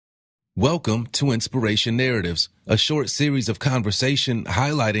Welcome to Inspiration Narratives, a short series of conversation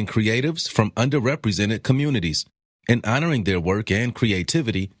highlighting creatives from underrepresented communities. In honoring their work and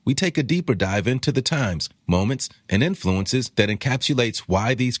creativity, we take a deeper dive into the times, moments, and influences that encapsulates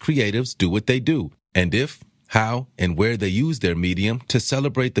why these creatives do what they do, and if, how, and where they use their medium to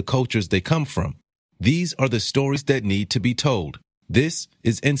celebrate the cultures they come from. These are the stories that need to be told. This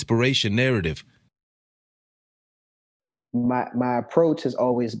is Inspiration Narrative. My approach has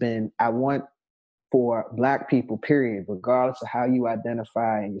always been, I want for Black people, period, regardless of how you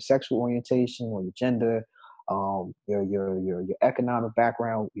identify and your sexual orientation or your gender, your economic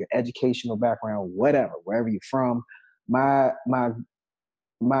background, your educational background, whatever, wherever you're from. My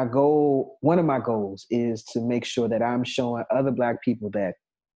goal, one of my goals, is to make sure that I'm showing other Black people that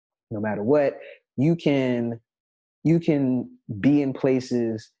no matter what, you can you can be in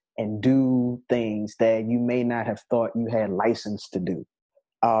places and do things that you may not have thought you had license to do.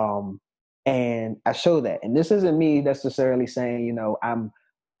 Um, and I show that. And this isn't me necessarily saying,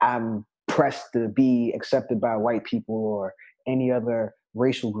 I'm pressed to be accepted by white people or any other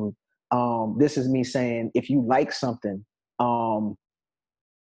racial group. This is me saying, if you like something, um,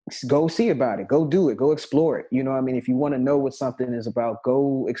 go see about it, go do it, go explore it. You know what I mean? If you want to know what something is about,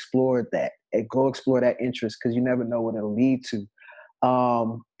 go explore that and go explore that interest, because you never know what it'll lead to.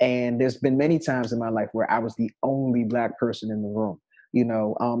 And there's been many times in my life where I was the only Black person in the room,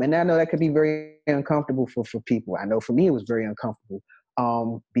 and I know that could be very uncomfortable for people. I know for me, it was very uncomfortable,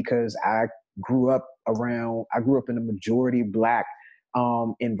 because I grew up in a majority Black,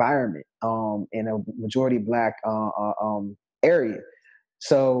 environment, in a majority Black, area.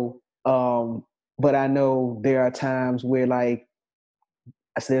 So, but I know there are times where, like,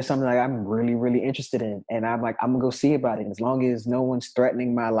 there's something like I'm really, really interested in, and I'm like, I'm gonna go see about it. And as long as no one's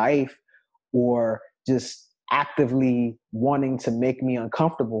threatening my life or just actively wanting to make me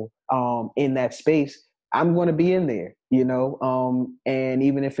uncomfortable, in that space, I'm going to be in there, and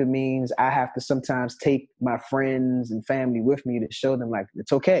even if it means I have to sometimes take my friends and family with me to show them, like,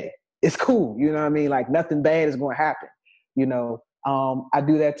 it's okay, it's cool, you know what I mean? Like, nothing bad is going to happen, I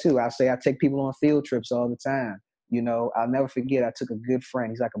do that too. I take people on field trips all the time. I'll never forget, I took a good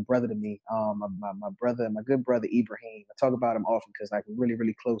friend. He's like a brother to me. My brother, my good brother, Ibrahim. I talk about him often because, like, we're really,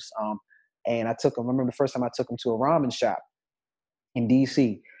 really close. And I remember the first time I took him to a ramen shop in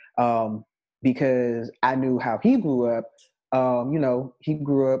DC, because I knew how he grew up. He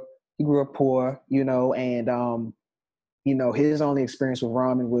grew up poor, and, his only experience with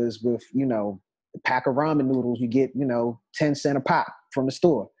ramen was with, a pack of ramen noodles you get, 10 cents a pop from the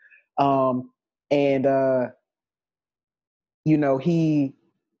store. And, he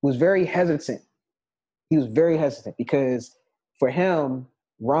was very hesitant. He was very hesitant because for him,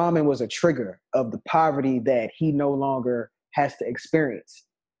 ramen was a trigger of the poverty that he no longer has to experience,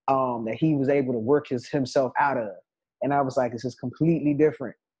 that he was able to work himself out of. And I was like, this is completely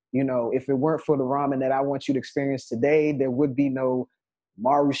different. If it weren't for the ramen that I want you to experience today, there would be no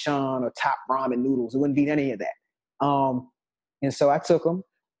Maruchan or Top Ramen noodles. It wouldn't be any of that. And so I took him.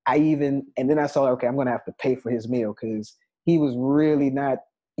 And then I saw, okay, I'm going to have to pay for his meal because he was really not,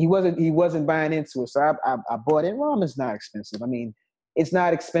 he wasn't buying into it. So I bought it. Ramen's not expensive. I mean, it's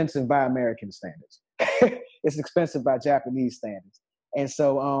not expensive by American standards. It's expensive by Japanese standards. And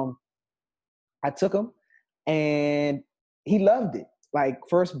so I took him and he loved it. Like,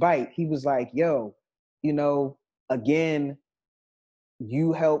 first bite, he was like, yo, again,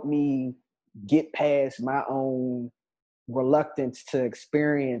 you helped me get past my own reluctance to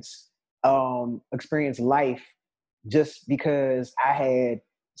experience life just because I had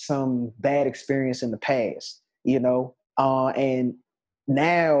some bad experience in the past, and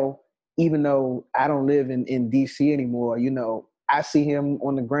now, even though I don't live in DC anymore, I see him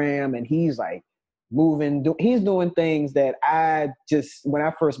on the gram and he's like he's doing things that when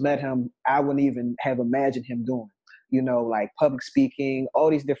I first met him, I wouldn't even have imagined him doing, like public speaking,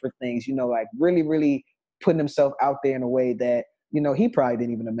 all these different things, like really, really putting himself out there in a way that, he probably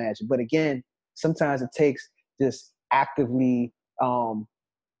didn't even imagine. But again, sometimes it takes just actively,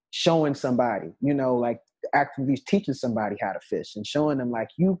 showing somebody, like actively teaching somebody how to fish and showing them, like,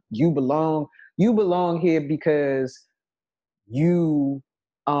 you belong here because you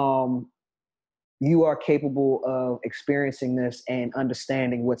um you are capable of experiencing this and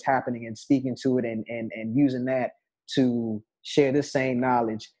understanding what's happening and speaking to it, and using that to share the same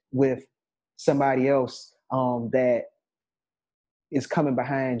knowledge with somebody else, that is coming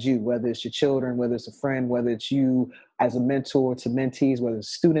behind you, whether it's your children, whether it's a friend, whether it's you as a mentor to mentees, whether it's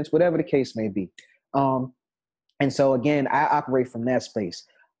students, whatever the case may be. And so again, I operate from that space.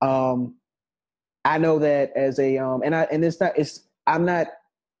 I know that as a and it's not it's I'm not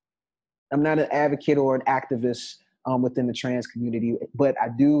I'm not an advocate or an activist within the trans community, but I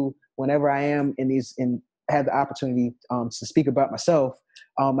do, whenever I am have the opportunity to speak about myself,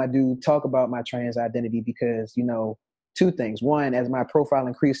 I do talk about my trans identity because, you know, two things. One, as my profile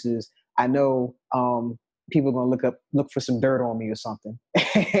increases, I know people are going to look for some dirt on me or something.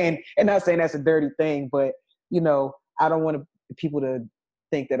 and not saying that's a dirty thing, but, you know, I don't want people to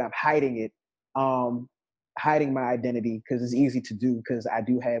think that I'm hiding it, hiding my identity, because it's easy to do, because I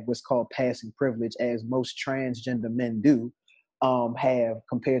do have what's called passing privilege, as most transgender men do have,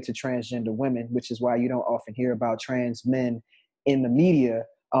 compared to transgender women, which is why you don't often hear about trans men in the media,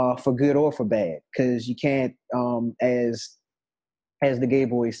 for good or for bad, because you can't, as the gay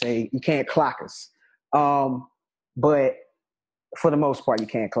boys say, you can't clock us. But for the most part, you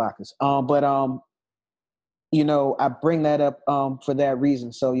can't clock us. But you know, I bring that up for that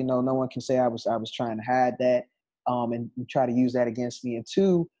reason. So, you know, no one can say I was trying to hide that and try to use that against me. And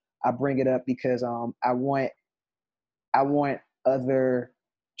two, I bring it up because I want other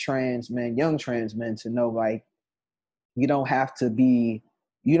trans men, young trans men, to know, like, you don't have to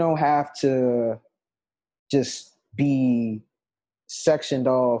just be sectioned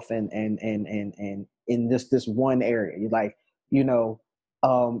off and in this one area. You, like, you know,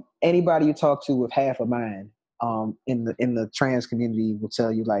 anybody you talk to with half a mind in the trans community will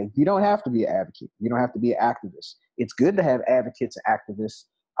tell you, like, you don't have to be an advocate, you don't have to be an activist. It's good to have advocates and activists,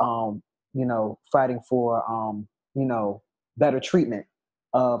 you know, fighting for you know, better treatment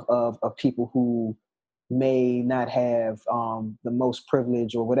of people who may not have the most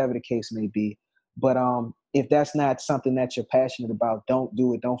privilege or whatever the case may be. But if that's not something that you're passionate about, don't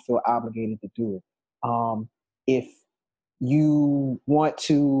do it. Don't feel obligated to do it. If you want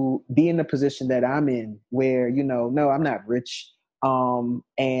to be in the position that I'm in, where, you know, no, I'm not rich,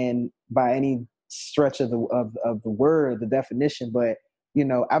 and by any stretch of the word, the definition, but, you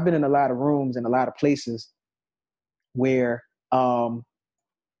know, I've been in a lot of rooms and a lot of places where, you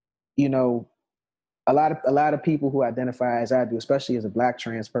know, a lot of people who identify as I do, especially as a Black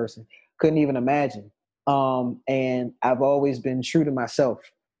trans person, couldn't even imagine. And I've always been true to myself.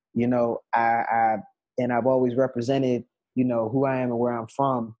 You know, I've always represented, you know, who I am and where I'm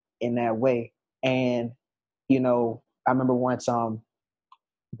from in that way. And, you know, I remember once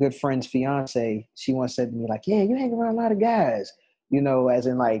good friend's fiance, she once said to me, like, yeah, you hang around a lot of guys, you know, as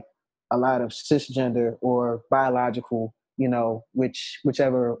in like a lot of cisgender or biological, you know,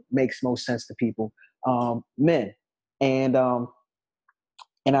 whichever makes most sense to people, men. And I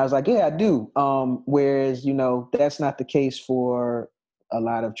was like, yeah, I do. Whereas, you know, that's not the case for a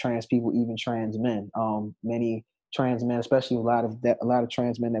lot of trans people, even trans men. Many trans men, especially a lot of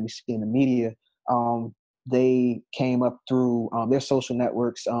trans men that we see in the media, they came up through their social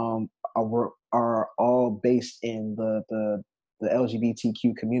networks are all based in the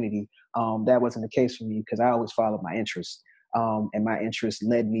LGBTQ community. That wasn't the case for me because I always followed my interests, and my interests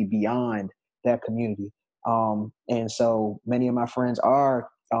led me beyond that community. And so many of my friends are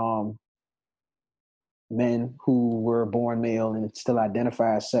men who were born male and still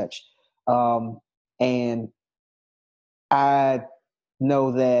identify as such. And I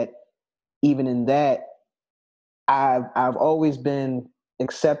know that even in that, I've always been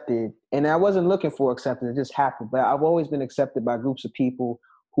accepted, and I wasn't looking for acceptance; it just happened. But I've always been accepted by groups of people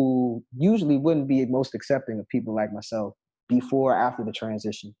who usually wouldn't be most accepting of people like myself before or after the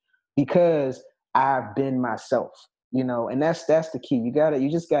transition, because I've been myself, you know. And that's the key. You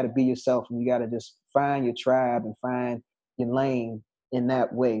just gotta be yourself, and you gotta just find your tribe and find your lane in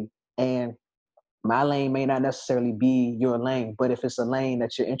that way. And my lane may not necessarily be your lane, but if it's a lane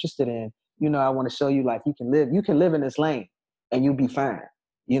that you're interested in, you know, I want to show you, like, you can live in this lane and you'll be fine.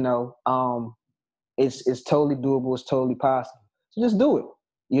 You know, it's totally doable. It's totally possible. So just do it,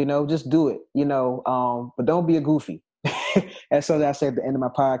 you know, just do it, you know, but don't be a goofy. That's something I said at the end of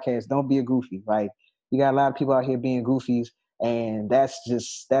my podcast. Don't be a goofy. Like, you got a lot of people out here being goofies, and that's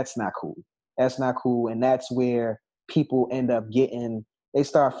not cool. That's not cool. And that's where people end up they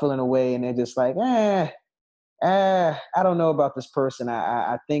start feeling away, and they're just like, I don't know about this person.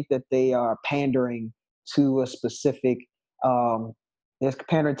 I think that they are pandering to a specific, they're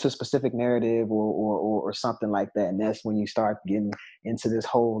pandering to a specific narrative or something like that. And that's when you start getting into this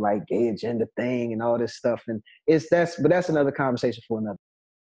whole like gay agenda thing and all this stuff. And but that's another conversation for another.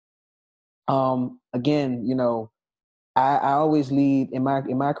 Again, you know, I always lead in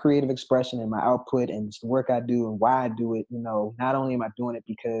my creative expression and my output and the work I do and why I do it. You know, not only am I doing it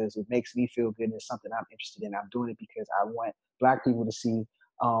because it makes me feel good and it's something I'm interested in, I'm doing it because I want Black people to see,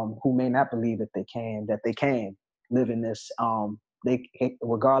 who may not believe that they can live in this,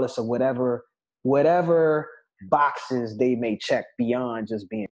 regardless of whatever boxes they may check beyond just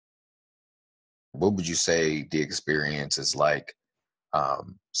being What would you say the experience is like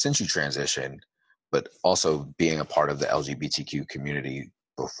since you transitioned, but also being a part of the LGBTQ community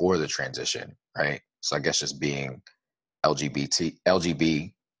before the transition, right? So I guess just being LGBT,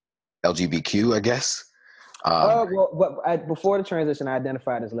 LGBTQ, I guess. Before the transition, I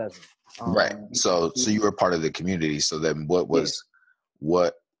identified as lesbian. Right. So you were part of the community. So then Yeah.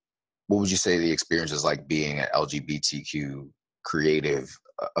 what would you say the experience is like being an LGBTQ creative,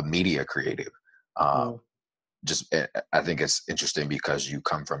 a media creative? Um, just I think it's interesting because you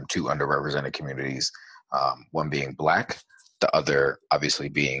come from two underrepresented communities, one being Black, the other obviously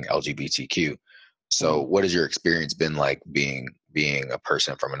being LGBTQ. So what has your experience been like being a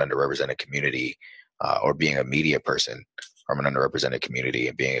person from an underrepresented community, or being a media person from an underrepresented community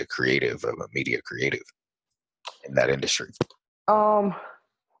and being a creative of a media creative in that industry?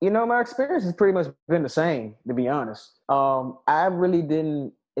 My experience has pretty much been the same, to be honest. I really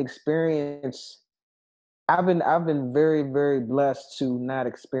didn't experience. I've been very, very blessed to not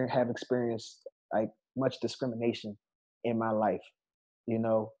have experienced like much discrimination in my life. You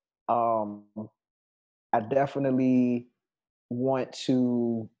know, um, I definitely want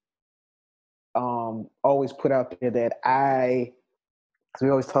to always put out there that because we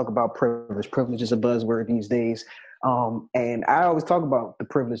always talk about privilege. Privilege is a buzzword these days. And I always talk about the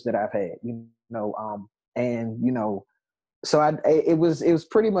privilege that I've had, and so it was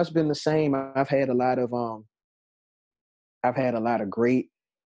pretty much been the same. I've had a lot of great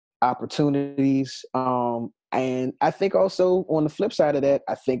opportunities. And I think also on the flip side of that,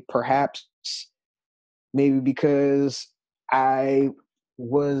 I think perhaps maybe because I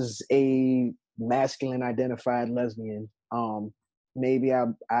was a masculine identified lesbian, maybe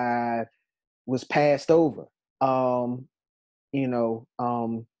I was passed over. Um, you know,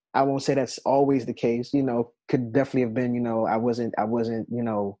 I won't say that's always the case. Could definitely have been. I wasn't.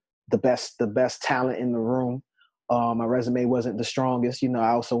 The best talent in the room. My resume wasn't the strongest. I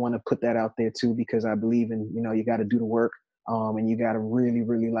also want to put that out there too because I believe in. You got to do the work, and you got to really,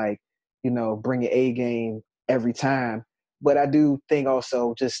 really bring your A game every time. But I do think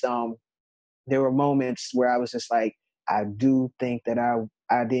also just there were moments where I was just like, I do think that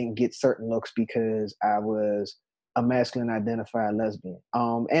I didn't get certain looks because I was a masculine identified lesbian.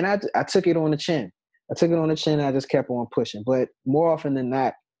 And I took it on the chin. I took it on the chin. And I just kept on pushing. But more often than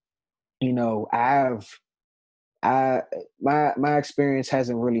not, my experience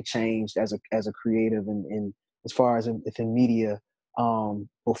hasn't really changed as a creative and as far as within media,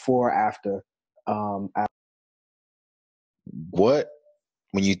 before or after. What,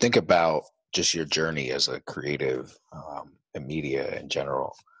 when you think about just your journey as a creative, in media in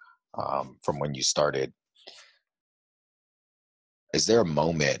general, from when you started, is there a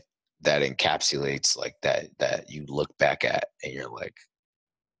moment that encapsulates like that you look back at and you're like,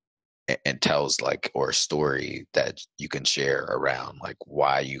 and tells like, or a story that you can share around like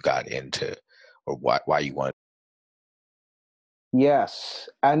why you got into, or why you want? Yes,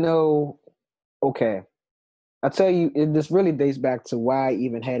 I know. Okay, I'll tell you, this really dates back to why I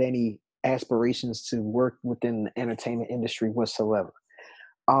even had any aspirations to work within the entertainment industry whatsoever.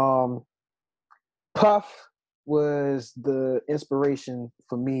 Um, Puff was the inspiration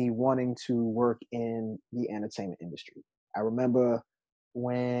for me wanting to work in the entertainment industry. I remember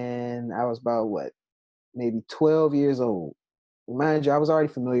when I was about maybe 12 years old. Mind you, I was already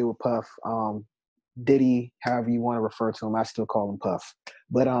familiar with Puff. Diddy, however you want to refer to him, I still call him Puff.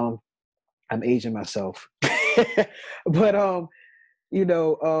 But I'm aging myself. But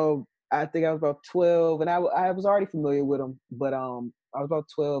I think I was about 12, and I was already familiar with him. But I was about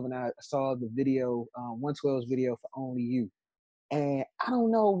 12, and I saw the video, 112's video for Only You, and I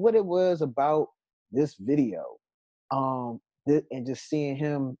don't know what it was about this video, and just seeing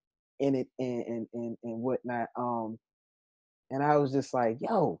him in it and whatnot. And I was just like,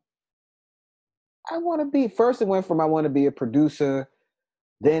 yo, I want to be. First, it went from I want to be a producer.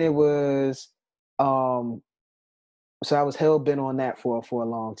 Then it was, um, so I was hell bent on that for a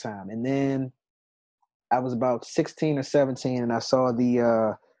long time, and then I was about 16 or 17, and I saw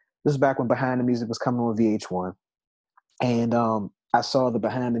this is back when Behind the Music was coming on VH1, and I saw the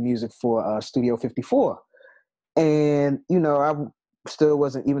Behind the Music for Studio 54, and I still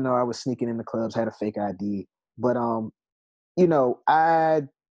wasn't, even though I was sneaking in the clubs, had a fake ID, but I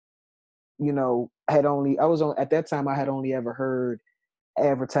had only I was on at that time I had only ever heard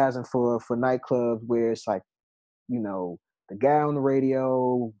advertising for nightclubs where it's like, the guy on the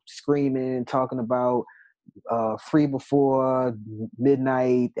radio screaming, talking about free before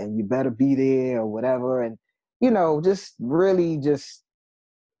midnight and you better be there or whatever. And, just really just,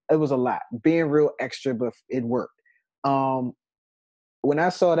 it was a lot being real extra, but it worked. Um, when I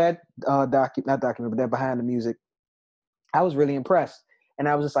saw that not document, but that Behind the Music, I was really impressed. And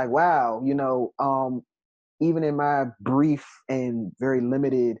I was just like, wow, even in my brief and very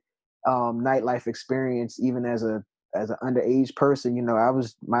limited nightlife experience, even as an underage person,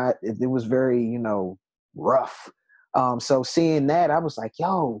 it was very, rough. So seeing that, I was like,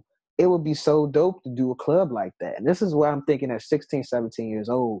 yo, it would be so dope to do a club like that. And this is what I'm thinking at 16, 17 years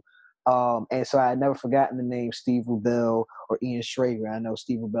old. And so I had never forgotten the name Steve Rubell or Ian Schrager. I know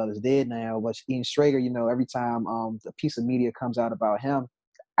Steve Rubell is dead now, but Ian Schrager, every time a piece of media comes out about him,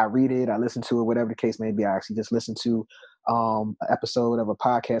 I read it, I listen to it, whatever the case may be. I actually just listened to an episode of a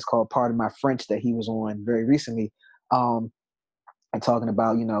podcast called Pardon My French that he was on very recently. And talking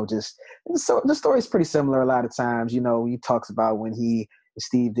about, so the story is pretty similar a lot of times. He talks about when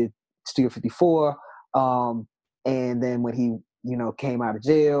Steve did Studio 54, and then when he, came out of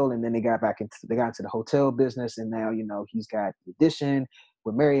jail, and then they got into the hotel business, and now, he's got the Edition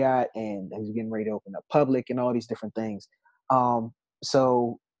with Marriott, and he's getting ready to open up Public and all these different things.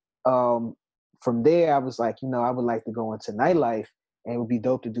 So from there, I was like, I would like to go into nightlife, and it would be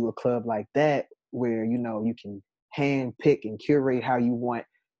dope to do a club like that where, you can hand pick and curate how you want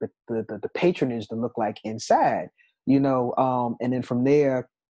the patronage to look like inside, and then from there,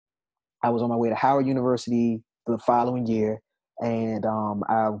 I was on my way to Howard University the following year, and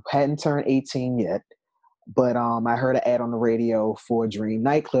I hadn't turned 18 yet, but I heard an ad on the radio for Dream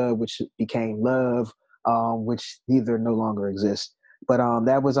Nightclub, which became Love, which neither no longer exists. But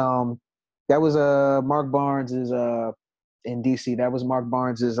that was Mark Barnes's in DC. That was Mark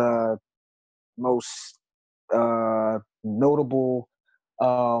Barnes's most notable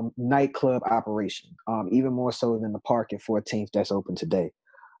nightclub operation, even more so than the Park at 14th that's open today.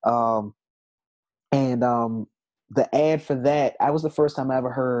 And the ad for that, I was the first time I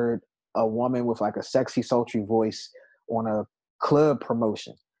ever heard a woman with like a sexy, sultry voice on a club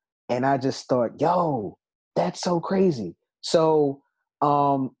promotion. And I just thought, yo, that's so crazy. So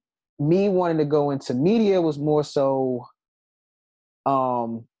me wanting to go into media was more so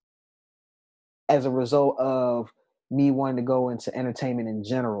as a result of me wanting to go into entertainment in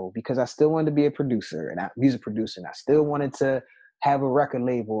general, because I still wanted to be a producer and music producer, and I still wanted to have a record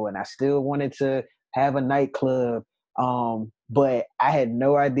label, and I still wanted to have a nightclub. But I had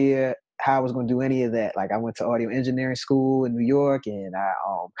no idea how I was going to do any of that. Like, I went to audio engineering school in New York, and I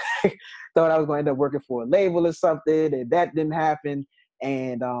thought I was going to end up working for a label or something, and that didn't happen.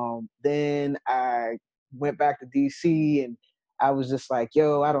 And then I went back to DC, and I was just like,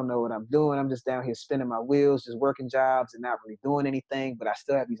 yo, I don't know what I'm doing. I'm just down here spinning my wheels, just working jobs and not really doing anything, but I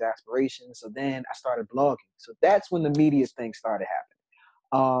still have these aspirations. So then I started blogging. So that's when the media thing started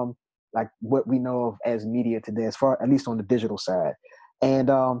happening. Like what we know of as media today, as far, at least on the digital side. And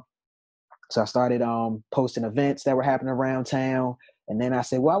so I started posting events that were happening around town. And then I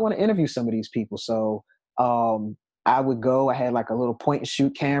said, well, I want to interview some of these people. So I would go, I had like a little point and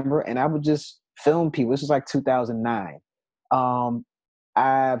shoot camera, and I would just film people. This was like 2009.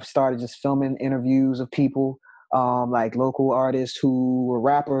 I've started just filming interviews of people, like local artists who were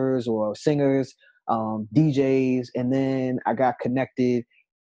rappers or singers, DJs. And then I got connected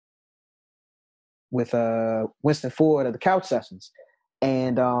with Winston Ford of the Couch Sessions.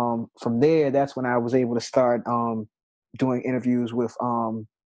 And from there, that's when I was able to start doing interviews with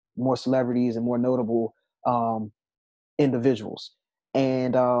more celebrities and more notable individuals.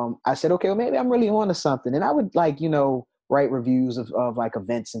 And I said, okay, well, maybe I'm really onto something. And I would write reviews of like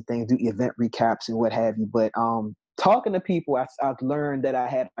events and things, do event recaps and what have you. But talking to people, I've learned that I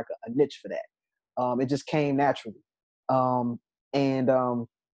had like a niche for that. It just came naturally.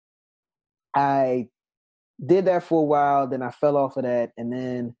 I did that for a while, then I fell off of that. And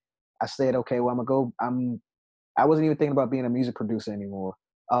then I said, okay, well, I wasn't even thinking about being a music producer anymore.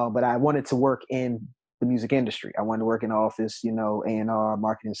 But I wanted to work in the music industry. I wanted to work in the office, A&R,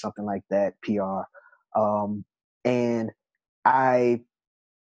 marketing, something like that, PR. And I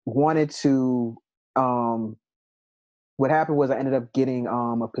wanted to, what happened was I ended up getting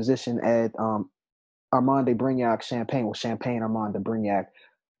a position at Armand de Brignac Champagne, well, Champagne Armand de Brignac,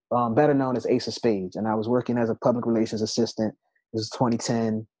 better known as Ace of Spades. And I was working as a public relations assistant. This was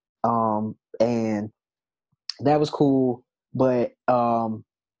 2010. And that was cool. But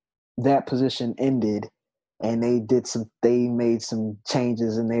that position ended, and they made some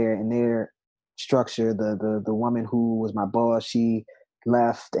changes in their structure. The woman who was my boss, she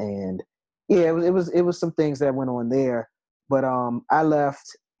left, and yeah, it was some things that went on there. But I left,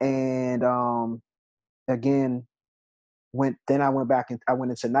 and again I went back and I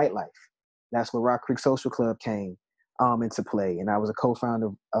went into nightlife. That's where Rock Creek Social Club came. into play. And I was a co-founder.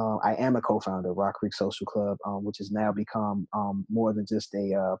 I am a co-founder of Rock Creek Social Club, which has now become more than just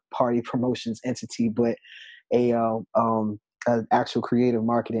a party promotions entity, but a actual creative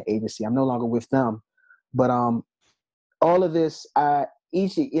marketing agency. I'm no longer with them, but all of this, all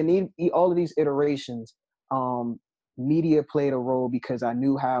of these iterations, media played a role because I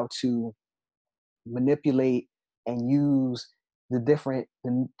knew how to manipulate and use the different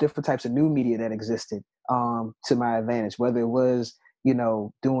types of new media that existed to my advantage, whether it was,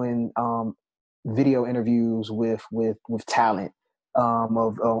 doing video interviews with talent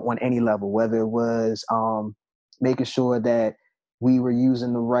on any level, whether it was making sure that we were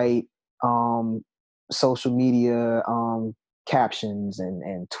using the right social media captions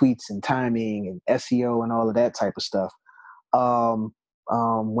and tweets and timing and SEO and all of that type of stuff.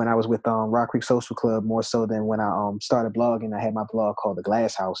 When I was with Rock Creek Social Club, more so than when I started blogging. I had my blog called The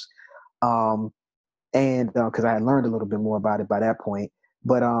Glass House, and because I had learned a little bit more about it by that point,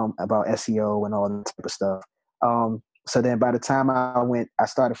 but about SEO and all that type of stuff. So then by the time I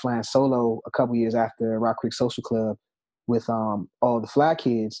started flying solo a couple years after Rock Creek Social Club with all the Fly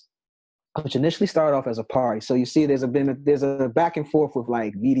Kids, which initially started off as a party. So you see, there's a back and forth with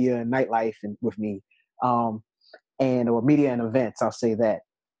like media and nightlife and with me, or media and events. I'll say that.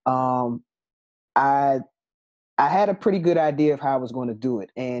 I had a pretty good idea of how I was going to do it,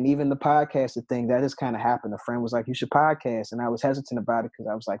 and even the podcasting thing, that just kind of happened. A friend was like, "You should podcast," and I was hesitant about it because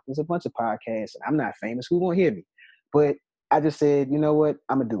I was like, "There's a bunch of podcasts, and I'm not famous. Who won't hear me?" But I just said, "You know what?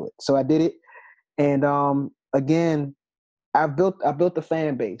 I'm gonna do it." So I did it, and again, I built the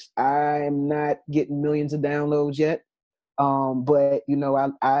fan base. I'm not getting millions of downloads yet, but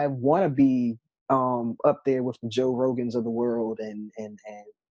I want to be up there with the Joe Rogans of the world and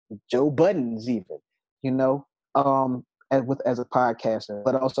Joe Buttons even, as a podcaster.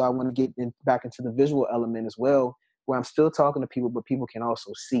 But also I want to get back into the visual element as well, where I'm still talking to people, but people can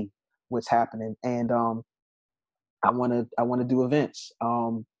also see what's happening. And I want to do events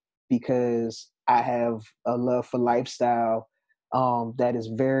because I have a love for lifestyle that is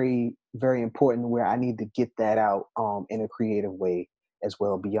very, very important, where I need to get that out in a creative way as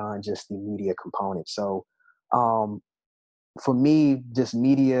well, beyond just the media component. So for me, just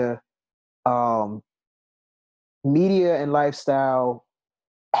media and lifestyle,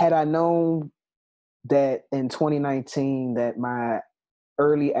 had I known that in 2019 that my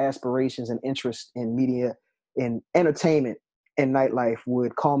early aspirations and interest in media, in entertainment and nightlife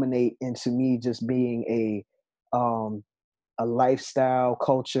would culminate into me just being a lifestyle,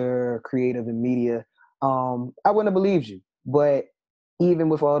 culture, creative, and media, I wouldn't have believed you. But even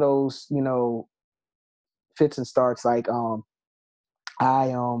with all those, fits and starts, like I'm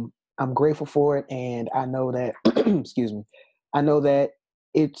grateful for it, and I know that excuse me, I know that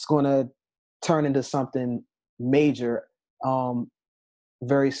it's gonna turn into something major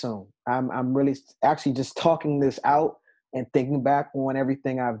very soon. I'm really actually just talking this out and thinking back on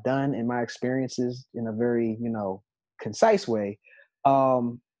everything I've done and my experiences in a very, concise way.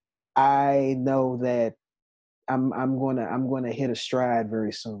 I know that I'm gonna hit a stride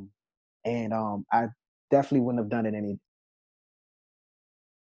very soon, and I definitely wouldn't have done it any.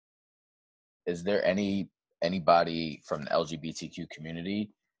 Is there anybody from the LGBTQ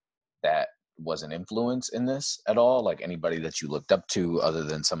community that was an influence in this at all? Like anybody that you looked up to, other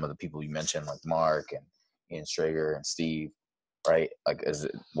than some of the people you mentioned, like Mark and Ian Strager and Steve, right? Like,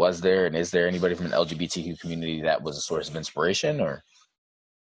 was there and is there anybody from an LGBTQ community that was a source of inspiration? Or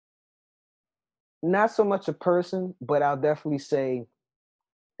Not so much a person, but I'll definitely say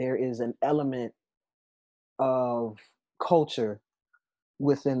there is an element of culture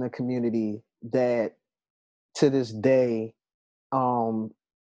within the community that to this day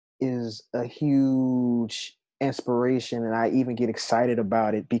is a huge inspiration, and I even get excited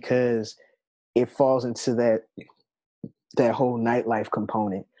about it because it falls into that whole nightlife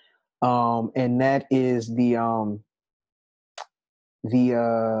component, and that is the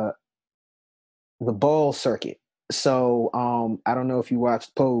ball circuit. So I don't know if you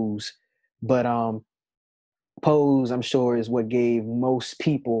watched Pose, but Pose, I'm sure, is what gave most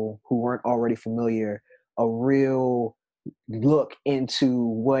people who weren't already familiar a real look into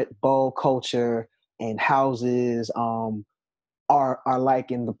what ball culture and houses are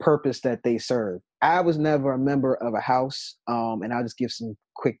like, in the purpose that they serve. I was never a member of a house, and I'll just give some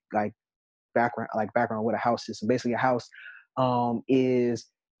quick background on what a house is. So basically, a house is,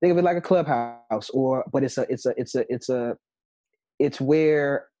 think of it like a clubhouse, but it's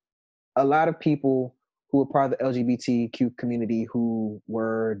where a lot of people who are part of the LGBTQ community who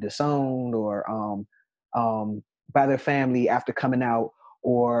were disowned or by their family after coming out,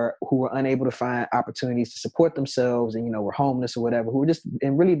 or who were unable to find opportunities to support themselves and, were homeless or whatever, who were just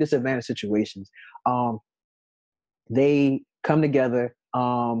in really disadvantaged situations. They come together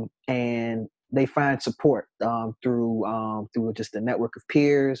and they find support through just a network of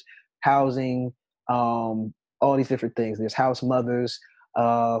peers, housing, all these different things. There's house mothers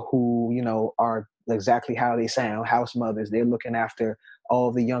who are exactly how they sound, house mothers. They're looking after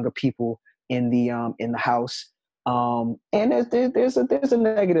all the younger people in the house. And there's a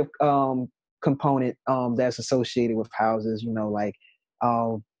negative component that's associated with houses, like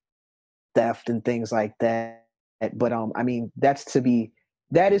theft and things like that. But I mean, that is to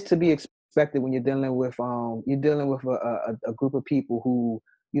be expected when you're dealing with a group of people who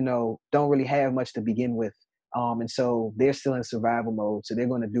don't really have much to begin with, and so they're still in survival mode. So they're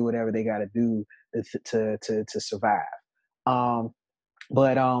going to do whatever they got to do to survive.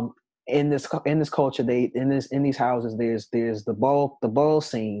 But in this culture, in these houses, there's the ball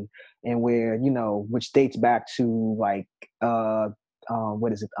scene, and where which dates back to like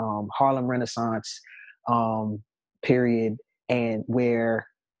what is it, Harlem Renaissance period, and where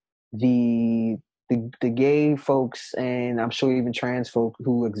the gay folks, and I'm sure even trans folk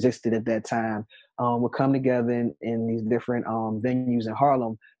who existed at that time, would come together in these different venues in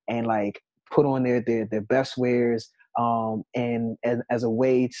Harlem and like put on their best wares, and as a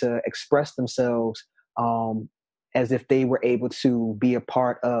way to express themselves, as if they were able to be a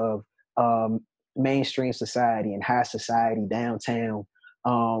part of mainstream society and high society downtown.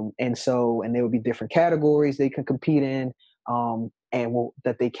 And there would be different categories they can compete in,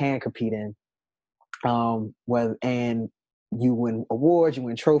 that they can compete in. And you win awards, you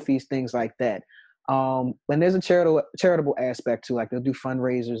win trophies, things like that. When there's a charitable aspect to, like, they'll do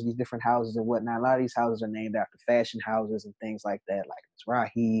fundraisers, these different houses and whatnot. A lot of these houses are named after fashion houses and things like that, like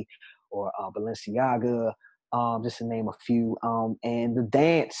Mizrahi or Balenciaga, just to name a few. And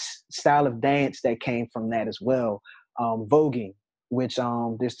the style of dance that came from that as well, voguing, which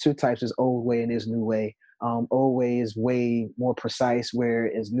there's two types: there's old way and there's new way. Old way is way more precise,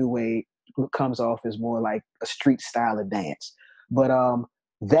 whereas new way comes off as more like a street style of dance. But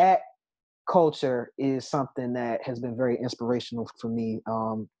that culture is something that has been very inspirational for me.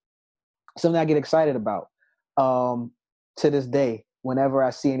 Something I get excited about to this day. Whenever I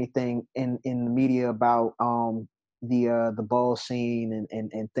see anything in the media about the ball scene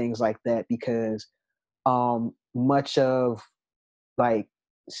and things like that, because much of like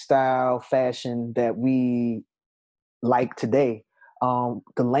style, fashion that we like today, the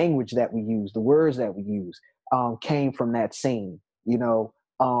language that we use, the words that we use, came from that scene,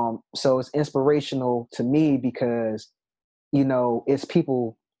 so it's inspirational to me because, it's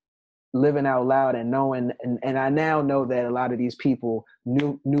people living out loud and knowing, and I now know that a lot of these people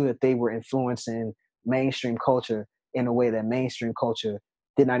knew that they were influencing mainstream culture in a way that mainstream culture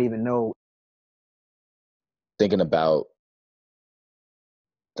did not even know. Thinking about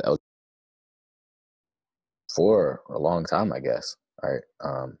the for a long time, I guess, right?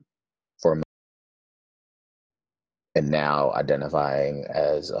 And now identifying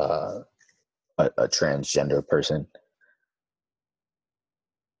as a transgender person,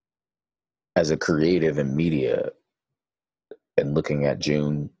 as a creative in media, and looking at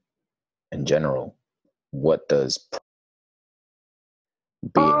June in general, what does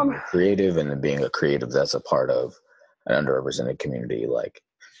being creative and being a creative that's a part of an underrepresented community like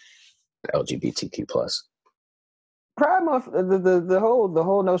LGBTQ plus? Pride Month, the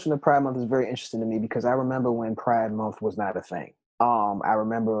whole notion of Pride Month is very interesting to me because I remember when Pride Month was not a thing. I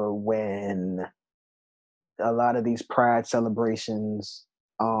remember when a lot of these Pride celebrations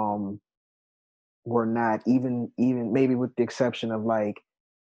were not even maybe with the exception of like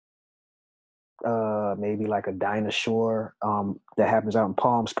maybe like a Dinah Shore that happens out in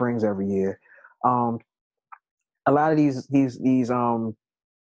Palm Springs every year. A lot of these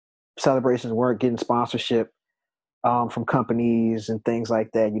celebrations weren't getting sponsorship from companies and things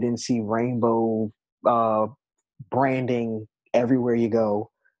like that. You didn't see rainbow branding everywhere you go,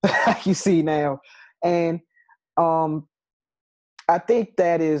 like you see now. And I think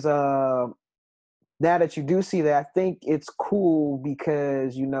that is now that you do see that, I think it's cool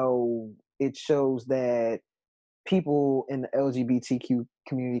because it shows that people in the LGBTQ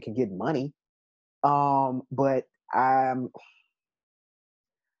community can get money. But I'm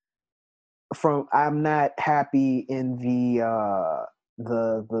not happy in the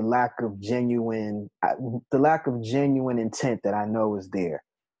lack of genuine intent that I know is there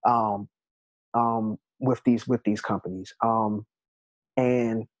with these companies.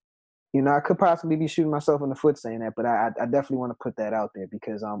 And I could possibly be shooting myself in the foot saying that, but I definitely want to put that out there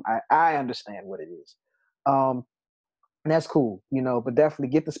because I understand what it is. And that's cool, but definitely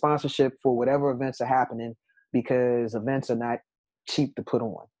get the sponsorship for whatever events are happening, because events are not cheap to put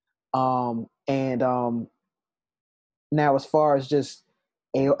on. And now, as far as just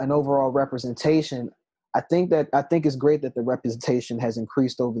an overall representation, I think it's great that the representation has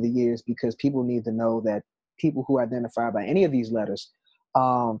increased over the years, because people need to know that people who identify by any of these letters,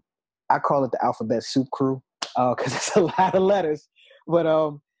 I call it the alphabet soup crew, because it's a lot of letters, but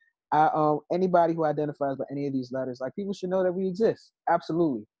anybody who identifies by any of these letters, like, people should know that we exist.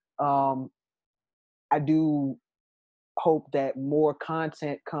 Absolutely. I do hope that more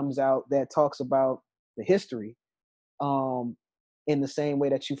content comes out that talks about the history, in the same way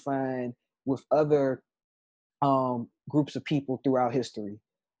that you find with other groups of people throughout history,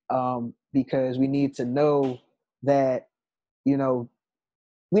 because we need to know that,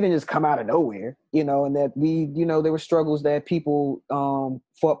 we didn't just come out of nowhere, and that there were struggles that people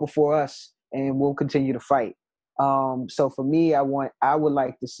fought before us and will continue to fight. So for me, I would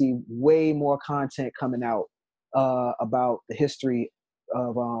like to see way more content coming out about the history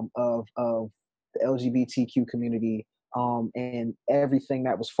of the LGBTQ community, and everything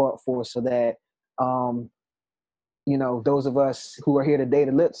that was fought for, so that those of us who are here today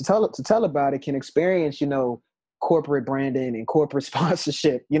to tell about it can experience, corporate branding and corporate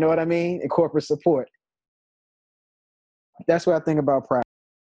sponsorship, you know what I mean? And corporate support. That's what I think about Pride.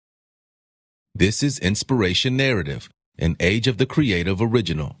 This is Inspiration Narrative, an Age of the Creative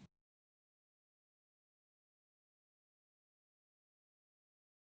original.